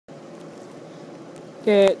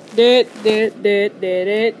Hello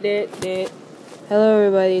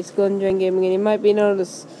everybody, it's Golden Dragon Gaming, and you might be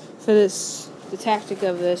noticed for the tactic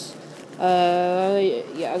of this,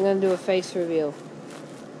 yeah, I'm gonna do a face reveal.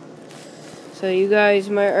 So you guys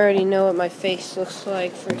might already know what my face looks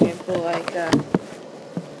like. For example, like,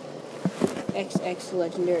 XX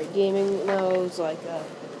Legendary Gaming knows, like,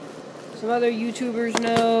 some other YouTubers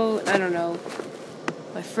know, I don't know,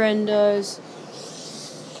 my friend does.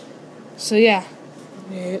 So yeah.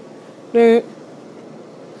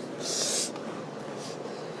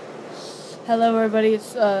 Hello everybody,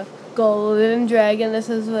 it's Golden Dragon. This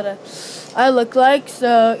is what I look like,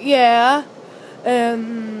 so yeah.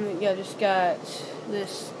 Yeah, just got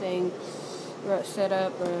this thing set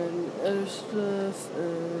up and other stuff.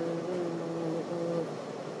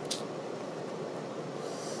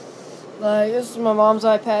 Like, this is my mom's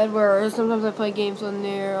iPad where sometimes I play games on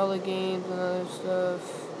there, all the games and other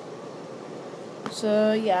stuff.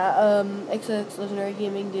 So yeah, XX Legendary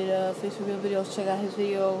Gaming did a face reveal video, so check out his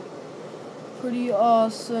video. Pretty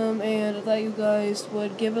awesome, and I thought you guys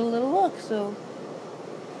would give it a little look, so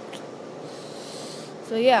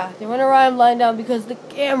yeah, they went around lying down because the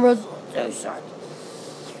camera's so short.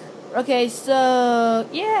 Okay, so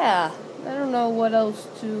yeah, I don't know what else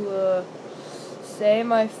to say.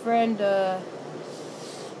 My friend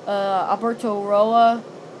Alberto Roa,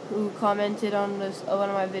 who commented on one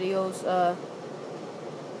of my videos,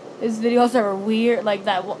 his videos are weird, like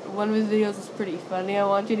that one of his videos is pretty funny. I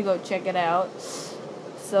want you to go check it out.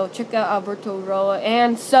 So check out Alberto Roa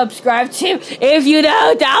and subscribe to him. If you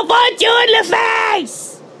don't, I'll punch you in the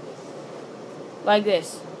face! Like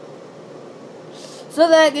this. So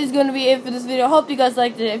that is going to be it for this video. I hope you guys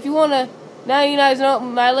liked it. If you want to, now you guys know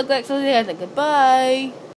what I look like, so yeah, goodbye.